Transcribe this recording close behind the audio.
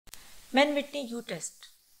Mann Whitney U test.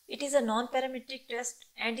 It is a non-parametric test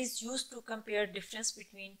and is used to compare difference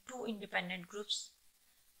between two independent groups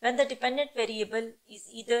when the dependent variable is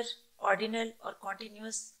either ordinal or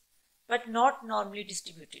continuous but not normally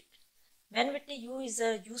distributed. Mann Whitney U is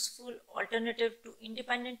a useful alternative to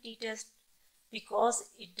independent t-test because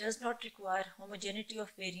it does not require homogeneity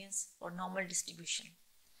of variance or normal distribution.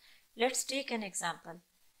 Let's take an example.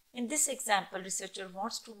 In this example, researcher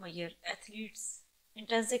wants to measure athletes'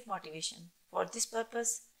 intrinsic motivation. For this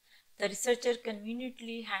purpose, the researcher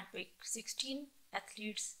conveniently handpicked 16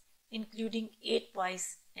 athletes, including 8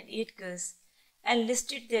 boys and 8 girls, and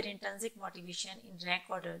listed their intrinsic motivation in rank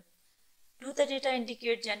order. Do the data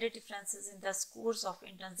indicate gender differences in the scores of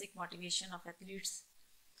intrinsic motivation of athletes?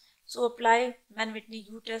 So apply Mann Whitney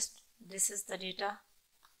U test. This is the data.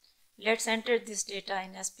 Let's enter this data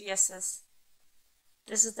in Spss.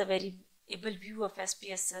 This is the variable view of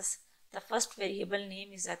Spss. The first variable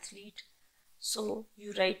name is athlete. So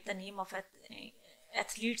you write the name of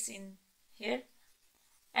athletes in here.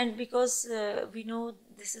 And because we know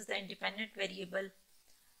this is the independent variable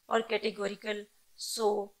or categorical,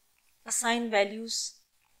 so assign values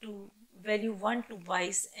to value 1 to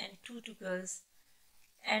boys and 2 to girls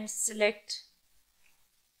and select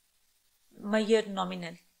measure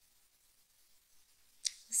nominal.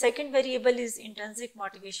 The second variable is intrinsic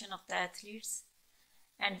motivation of the athletes,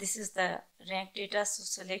 and this is the rank data, so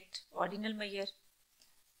select ordinal measure.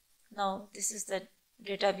 Now this is the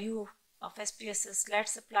data view of Spss.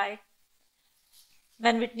 Let's apply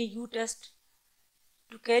Mann Whitney U test.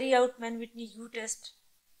 To carry out Mann Whitney U test,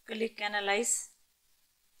 click Analyze,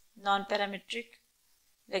 Non-parametric,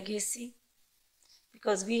 Legacy.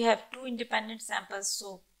 Because we have two independent samples,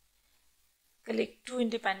 so click two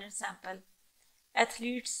independent sample.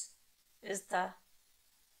 Athletes is the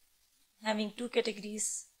having two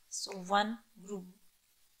categories, so 1 group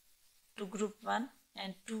to group 1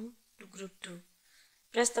 and 2 to group 2.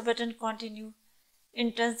 Press the button Continue.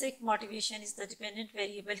 Intrinsic motivation is the dependent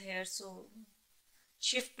variable here, so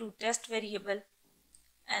shift to test variable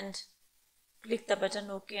and click the button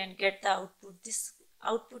OK and get the output. This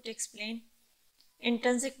output explains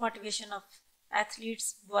intrinsic motivation of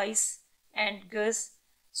athletes, boys and girls.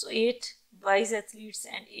 So 8 boys athletes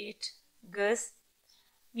and 8 girls.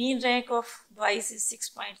 Mean rank of boys is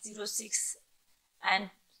 6.06 and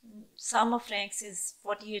sum of ranks is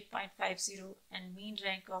 48.50 and mean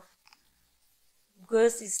rank of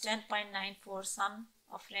girls is 10.94, sum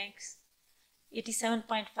of ranks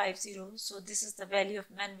 87.50. So this is the value of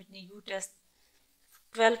Mann Whitney U test,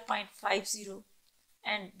 12.50,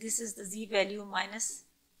 and this is the z value minus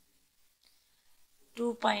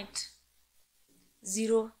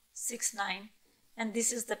 2.069, and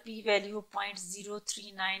this is the p value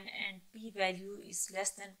 0.039 and p value is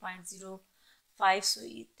less than 0.05, so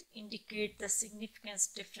it indicates the significance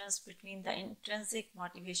difference between the intrinsic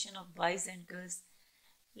motivation of boys and girls.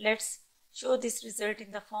 Let's show this result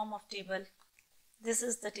in the form of table. This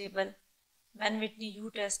is the table, Mann Whitney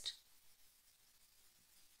U test.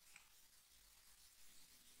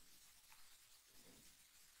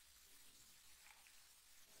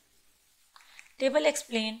 Table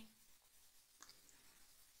explain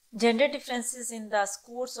gender differences in the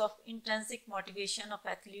scores of intrinsic motivation of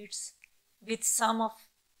athletes with sum of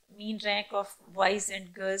mean rank of boys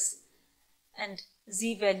and girls and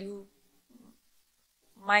z value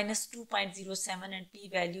minus 2.07 and p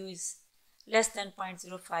value is less than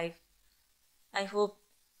 0.05. I hope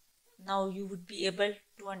now you would be able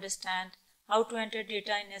to understand how to enter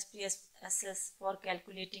data in Spss for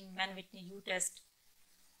calculating Mann Whitney U test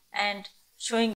and showing